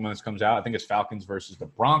 2 days from when this comes out. I think it's Falcons versus the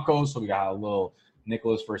Broncos. So we got a little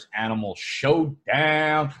Nicholas versus Animal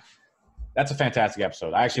showdown. That's a fantastic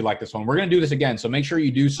episode. I actually like this one. We're going to do this again. So make sure you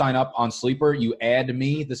do sign up on Sleeper. You add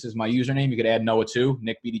me. This is my username. You could add Noah too.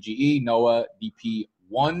 Nick BDGE, Noah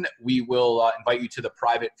DP1. We will invite you to the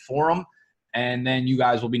private forum. And then you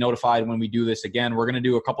guys will be notified when we do this again. We're going to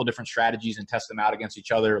do a couple different strategies and test them out against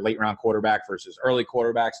each other, late round quarterback versus early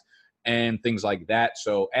quarterbacks and things like that.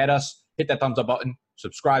 So add us, hit that thumbs up button,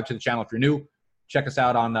 subscribe to the channel if you're new. Check us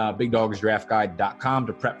out on BigDogsDraftGuide.com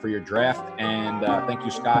to prep for your draft. And thank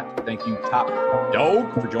you, Scott. Thank you, Top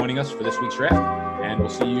Dog, for joining us for this week's draft. And we'll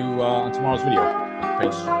see you on tomorrow's video.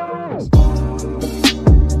 Peace.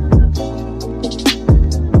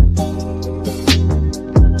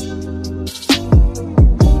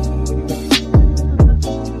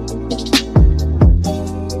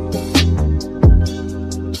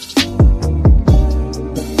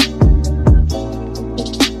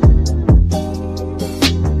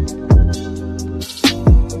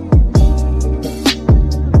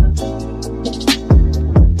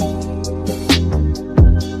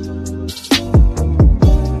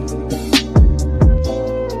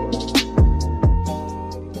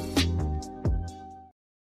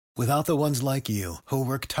 Without the ones like you, who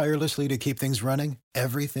work tirelessly to keep things running,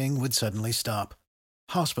 everything would suddenly stop.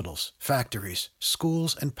 Hospitals, factories,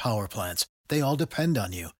 schools, and power plants, they all depend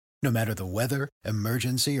on you. No matter the weather,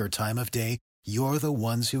 emergency, or time of day, you're the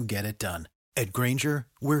ones who get it done. At Grainger,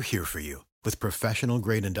 we're here for you with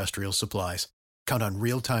professional-grade industrial supplies. Count on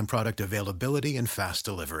real-time product availability and fast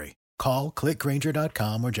delivery. Call, click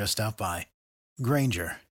Grainger.com, or just stop by.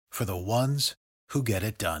 Grainger, for the ones who get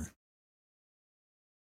it done.